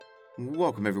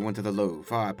Welcome everyone to the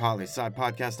Lo-Fi Poli-Sci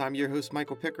Podcast. I'm your host,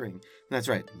 Michael Pickering. That's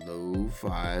right,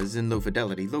 Lo-Fi as in low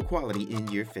fidelity, low quality, in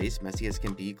your face, messy as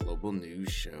can be global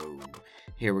news show.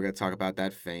 Here we're going to talk about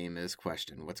that famous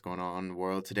question, what's going on in the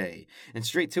world today? And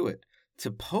straight to it, to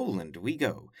Poland we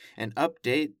go, and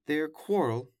update their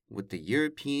quarrel with the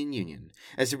European Union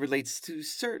as it relates to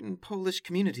certain Polish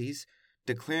communities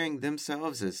declaring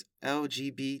themselves as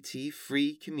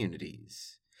LGBT-free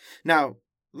communities. Now,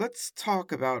 let's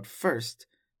talk about first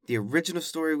the original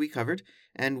story we covered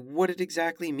and what it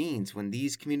exactly means when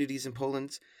these communities in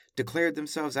Poland declared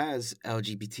themselves as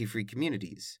LGBT-free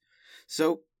communities.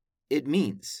 So, it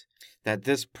means that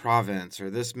this province or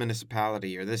this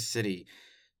municipality or this city,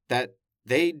 that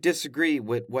they disagree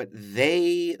with what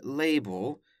they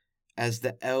label as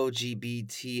the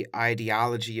LGBT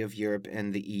ideology of Europe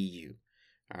and the EU.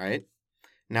 All right?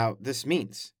 Now, this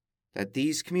means that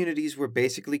these communities were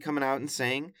basically coming out and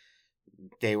saying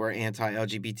they were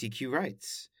anti-LGBTQ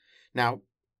rights. Now,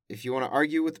 if you want to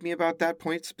argue with me about that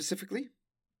point specifically,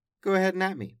 go ahead and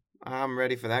at me. I'm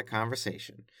ready for that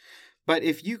conversation. But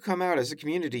if you come out as a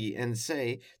community and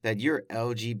say that you're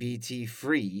LGBT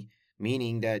free,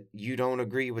 meaning that you don't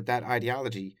agree with that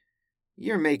ideology,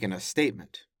 you're making a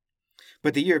statement.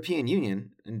 But the European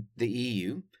Union and the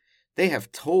EU, they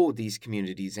have told these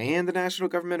communities and the national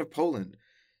government of Poland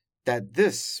that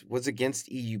this was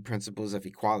against EU principles of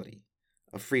equality,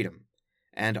 of freedom,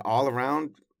 and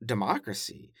all-around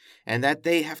democracy, and that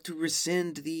they have to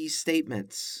rescind these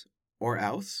statements, or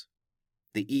else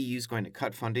the EU is going to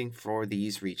cut funding for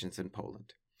these regions in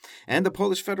Poland. And the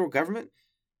Polish federal government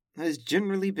has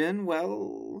generally been,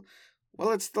 well,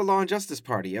 it's the Law and Justice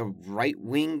Party, a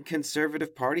right-wing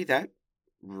conservative party that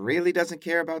really doesn't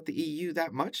care about the EU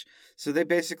that much, so they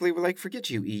basically were like,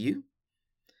 forget you, EU.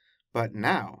 But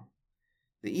now,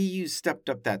 the EU stepped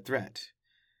up that threat,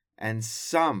 and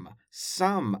some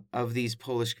of these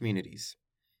Polish communities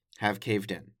have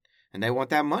caved in, and they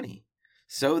want that money.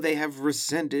 So they have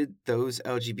rescinded those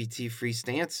LGBT-free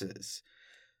stances.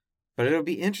 But it'll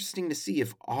be interesting to see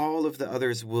if all of the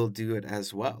others will do it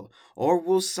as well. Or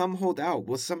will some hold out?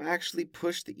 Will some actually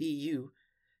push the EU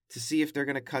to see if they're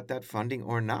going to cut that funding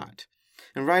or not?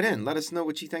 And write in, let us know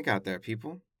what you think out there,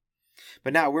 people.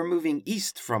 But now we're moving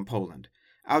east from Poland,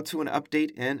 out to an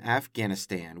update in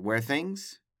Afghanistan, where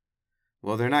things,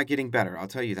 well, they're not getting better, I'll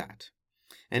tell you that.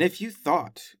 And if you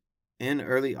thought in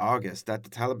early August that the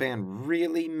Taliban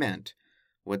really meant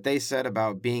what they said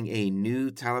about being a new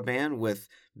Taliban with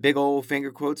big old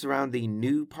finger quotes around the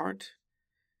new part,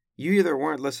 you either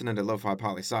weren't listening to Lo-Fi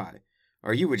Poli-Sci,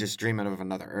 or you were just dreaming of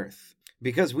another Earth.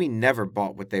 Because we never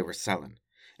bought what they were selling.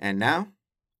 And now,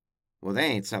 well, they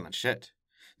ain't selling shit.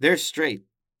 They're straight,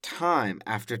 time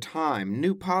after time,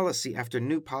 new policy after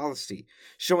new policy,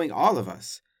 showing all of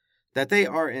us that they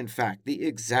are in fact the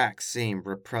exact same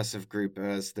repressive group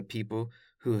as the people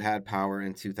who had power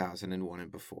in 2001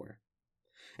 and before.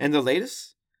 And the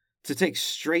latest, to take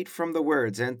straight from the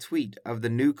words and tweet of the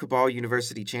new Kabul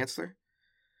University chancellor,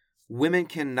 women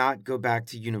cannot go back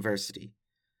to university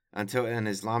until an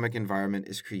Islamic environment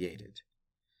is created.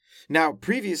 Now,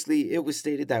 previously it was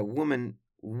stated that women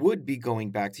would be going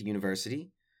back to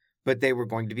university, but they were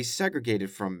going to be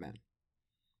segregated from men.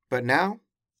 But now,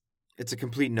 it's a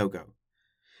complete no-go.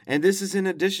 And this is in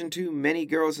addition to many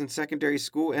girls in secondary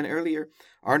school and earlier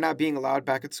are not being allowed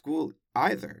back at school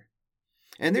either.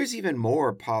 And there's even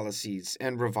more policies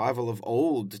and revival of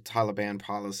old Taliban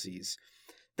policies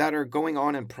that are going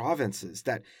on in provinces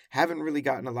that haven't really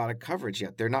gotten a lot of coverage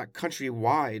yet. They're not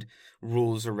countrywide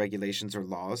rules or regulations or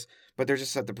laws, but they're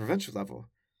just at the provincial level.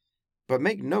 But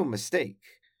make no mistake,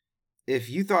 if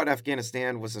you thought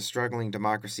Afghanistan was a struggling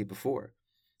democracy before,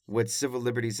 with civil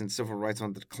liberties and civil rights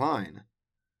on the decline,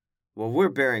 well, we're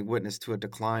bearing witness to a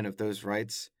decline of those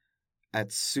rights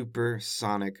at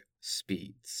supersonic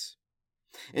speeds.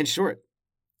 In short,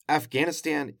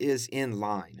 Afghanistan is in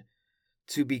line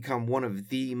to become one of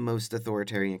the most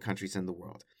authoritarian countries in the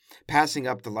world, passing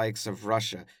up the likes of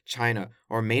Russia, China,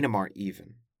 or Myanmar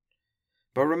even.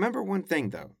 But remember one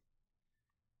thing, though.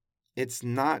 It's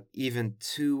not even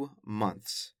 2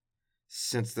 months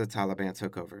since the Taliban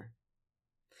took over.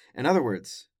 In other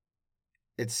words,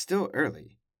 it's still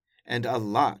early, and a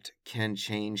lot can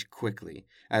change quickly,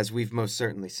 as we've most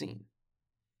certainly seen.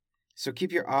 So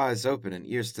keep your eyes open and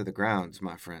ears to the ground,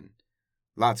 my friend.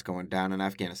 Lots going down in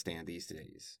Afghanistan these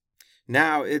days.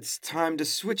 Now it's time to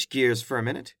switch gears for a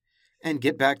minute and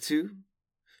get back to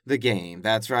the game.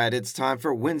 That's right, it's time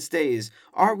for Wednesdays.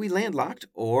 Are we landlocked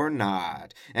or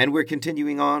not? And we're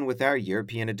continuing on with our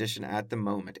European edition at the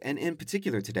moment. And in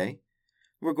particular today,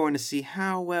 we're going to see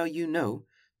how well you know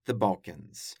the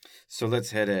Balkans. So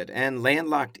let's hit it. And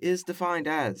landlocked is defined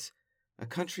as a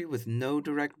country with no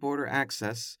direct border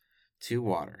access to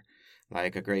water,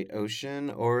 like a great ocean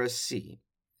or a sea.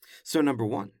 So number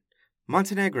 1,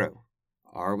 Montenegro.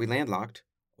 Are we landlocked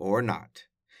or not?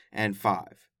 And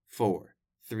 5, 4,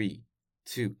 3,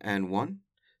 2, and 1.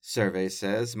 Survey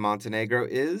says Montenegro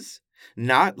is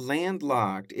not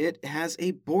landlocked. It has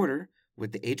a border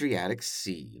with the Adriatic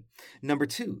Sea. Number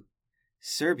 2,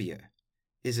 Serbia.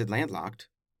 Is it landlocked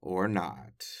or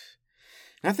not?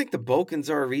 And I think the Balkans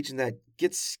are a region that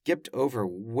gets skipped over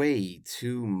way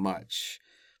too much.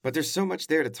 But there's so much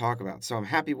there to talk about, so I'm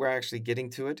happy we're actually getting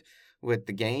to it with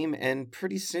the game, and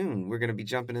pretty soon we're going to be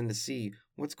jumping in to see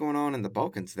what's going on in the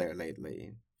Balkans there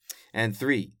lately. And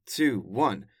 3, 2,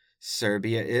 1.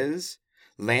 Serbia is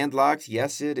landlocked.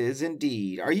 Yes, it is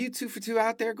indeed. Are you 2 for 2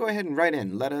 out there? Go ahead and write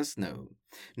in. Let us know.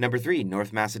 Number 3,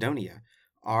 North Macedonia.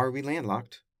 Are we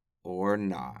landlocked or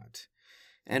not?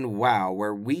 And wow,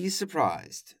 were we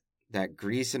surprised that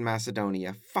Greece and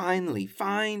Macedonia finally,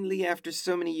 after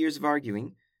so many years of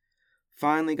arguing,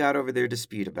 finally got over their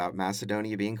dispute about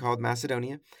Macedonia being called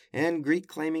Macedonia and Greek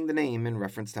claiming the name in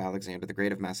reference to Alexander the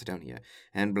Great of Macedonia,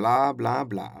 and blah, blah,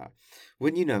 blah.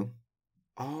 Wouldn't you know,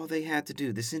 all they had to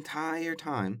do this entire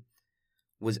time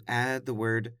was add the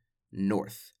word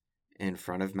North in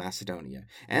front of Macedonia.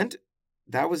 And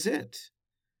that was it.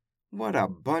 What a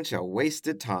bunch of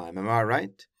wasted time, am I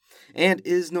right? And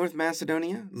is North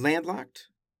Macedonia landlocked?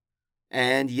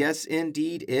 And yes,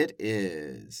 indeed it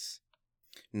is.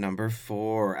 Number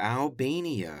 4,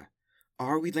 Albania.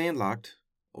 Are we landlocked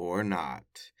or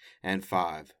not? And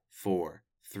 5, 4,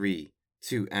 3,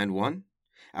 2, and 1.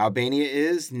 Albania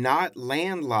is not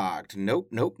landlocked. Nope,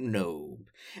 nope, nope.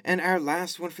 And our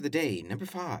last one for the day, number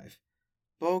 5,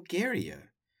 Bulgaria.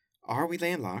 Are we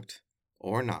landlocked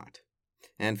or not?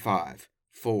 And 5,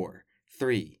 4,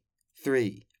 3,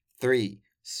 3, 3.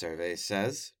 Survey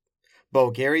says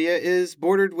Bulgaria is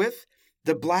bordered with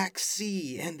the Black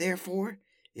Sea and therefore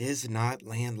is not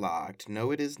landlocked.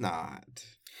 No, it is not.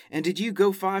 And did you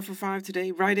go 5 for 5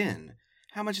 today? Write in.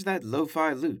 How much of that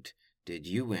lo-fi loot did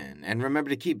you win? And remember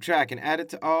to keep track and add it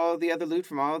to all the other loot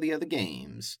from all the other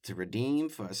games to redeem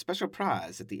for a special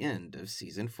prize at the end of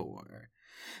Season 4.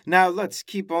 Now let's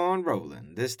keep on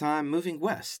rolling, this time moving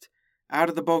west, out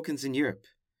of the Balkans in Europe,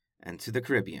 and to the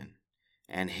Caribbean,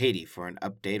 and Haiti for an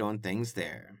update on things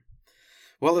there.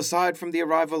 Well, aside from the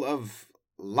arrival of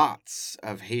lots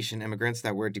of Haitian immigrants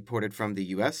that were deported from the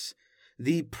U.S.,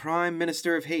 the Prime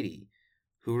Minister of Haiti,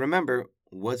 who, remember,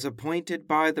 was appointed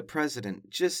by the president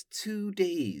just 2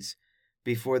 days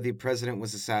before the president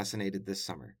was assassinated this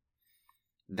summer,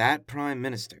 that Prime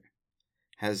Minister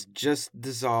has just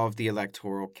dissolved the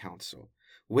Electoral Council,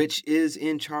 which is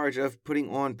in charge of putting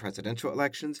on presidential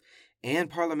elections and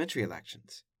parliamentary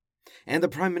elections. And the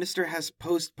Prime Minister has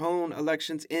postponed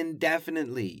elections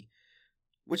indefinitely,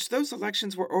 which those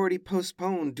elections were already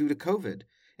postponed due to COVID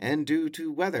and due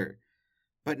to weather.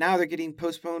 But now they're getting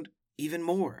postponed even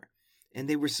more, and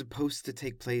they were supposed to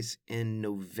take place in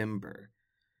November,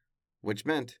 which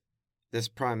meant this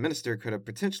Prime Minister could have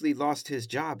potentially lost his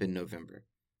job in November,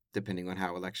 depending on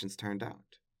how elections turned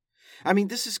out. I mean,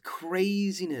 this is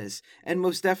craziness, and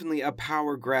most definitely a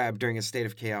power grab during a state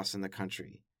of chaos in the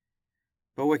country.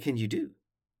 But what can you do,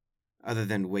 other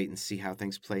than wait and see how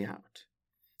things play out?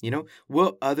 You know,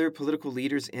 will other political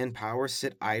leaders in power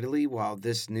sit idly while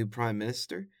this new prime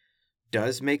minister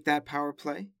does make that power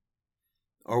play?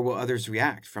 Or will others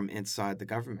react from inside the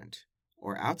government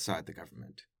or outside the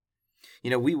government? You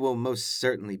know, we will most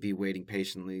certainly be waiting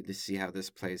patiently to see how this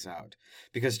plays out.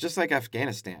 Because just like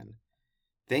Afghanistan,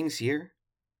 things here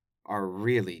are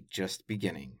really just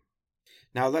beginning.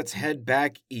 Now let's head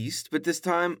back east, but this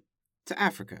time to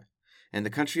Africa and the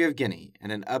country of Guinea,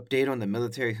 and an update on the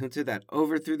military junta that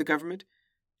overthrew the government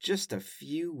just a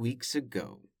few weeks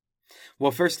ago.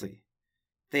 Well, firstly,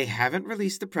 they haven't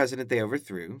released the president they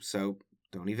overthrew, so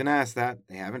don't even ask that.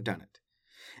 They haven't done it.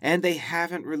 And they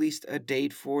haven't released a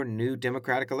date for new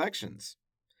democratic elections.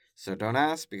 So don't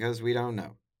ask because we don't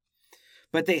know.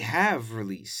 But they have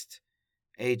released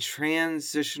a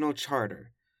transitional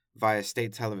charter via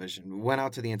state television, went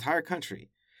out to the entire country,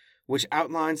 which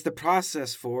outlines the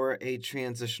process for a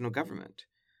transitional government,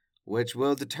 which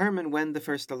will determine when the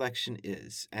first election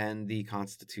is and the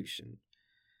Constitution.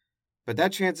 But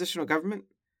that transitional government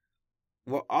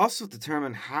will also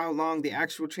determine how long the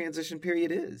actual transition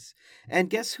period is. And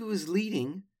guess who is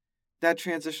leading that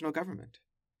transitional government?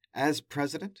 As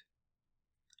president?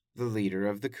 The leader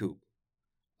of the coup,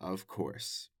 of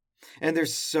course. And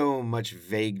there's so much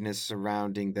vagueness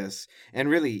surrounding this, and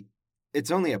really,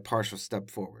 it's only a partial step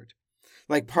forward.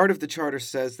 Like, part of the charter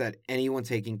says that anyone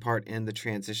taking part in the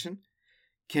transition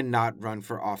cannot run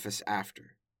for office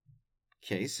after.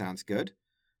 Okay, sounds good.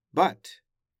 But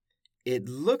it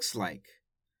looks like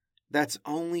that's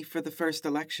only for the first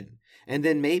election. And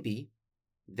then maybe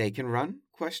they can run, ?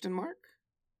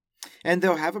 And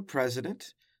they'll have a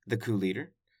president, the coup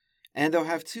leader, and they'll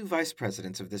have 2 vice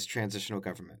presidents of this transitional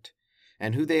government.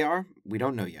 And who they are, we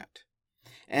don't know yet.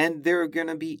 And there are going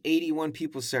to be 81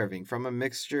 people serving from a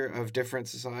mixture of different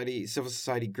civil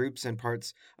society groups and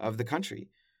parts of the country.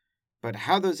 But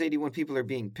how those 81 people are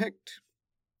being picked,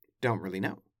 don't really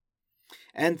know.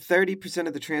 And 30%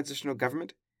 of the transitional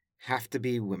government have to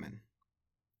be women.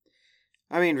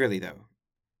 I mean, really though,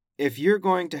 if you're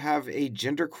going to have a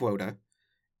gender quota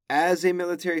as a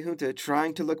military junta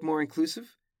trying to look more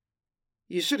inclusive,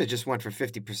 you should have just went for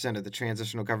 50% of the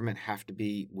transitional government have to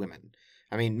be women.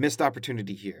 I mean, missed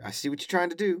opportunity here. I see what you're trying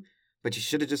to do, but you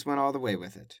should have just went all the way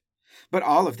with it. But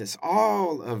all of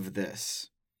this,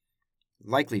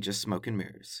 likely just smoke and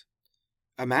mirrors.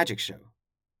 A magic show.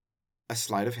 A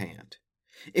sleight of hand.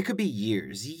 It could be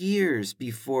years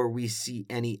before we see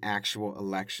any actual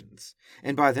elections.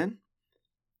 And by then,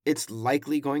 it's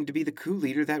likely going to be the coup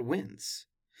leader that wins.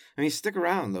 I mean, stick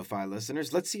around, Lo-Fi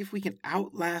listeners. Let's see if we can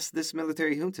outlast this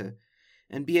military junta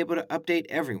and be able to update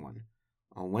everyone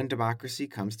on when democracy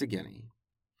comes to Guinea.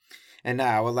 And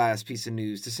now, a last piece of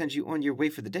news to send you on your way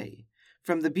for the day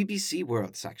from the BBC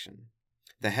World section.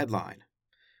 The headline: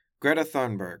 Greta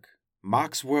Thunberg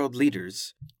mocks world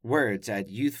leaders' words at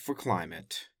Youth for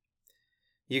Climate.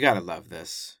 You gotta love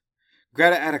this.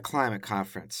 Greta at a climate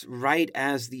conference, right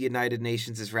as the United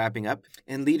Nations is wrapping up,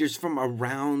 and leaders from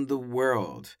around the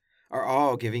world are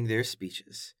all giving their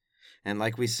speeches. And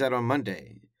like we said on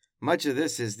Monday, much of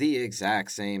this is the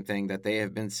exact same thing that they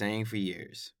have been saying for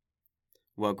years.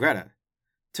 Well, Greta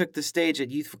took the stage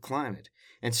at Youth for Climate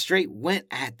and straight went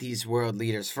at these world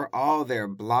leaders for all their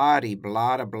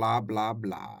blah-de-blah-de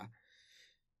blah-blah-blah.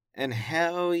 And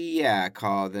hell yeah,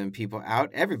 call them people out.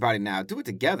 Everybody now, do it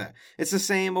together. It's the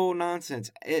same old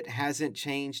nonsense. It hasn't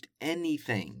changed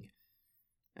anything.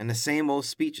 And the same old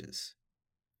speeches.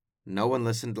 No one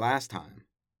listened last time.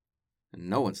 And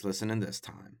no one's listening this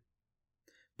time.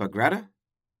 But Greta?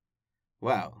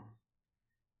 Well,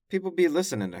 people be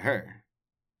listening to her.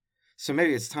 So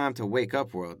maybe it's time to wake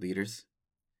up, world leaders.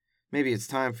 Maybe it's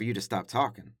time for you to stop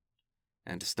talking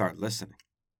and to start listening.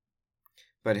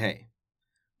 But hey,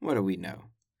 what do we know?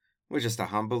 We're just a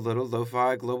humble little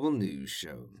lo-fi global news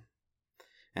show.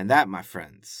 And that, my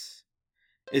friends,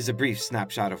 is a brief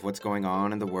snapshot of what's going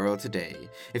on in the world today.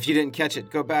 If you didn't catch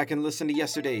it, go back and listen to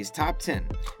yesterday's Top 10,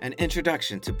 an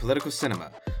introduction to political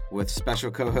cinema, with special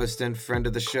co-host and friend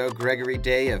of the show, Gregory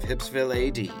Day of Hipsville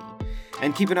AD.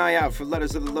 And keep an eye out for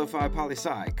Letters of the Lo-Fi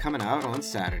Poli-Sci coming out on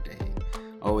Saturday.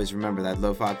 Always remember that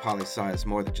Lo-Fi Poli-Sci is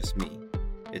more than just me.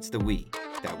 It's the we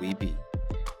that we be.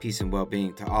 Peace and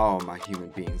well-being to all my human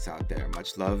beings out there.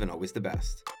 Much love and always the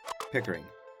best. Pickering,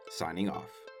 signing off.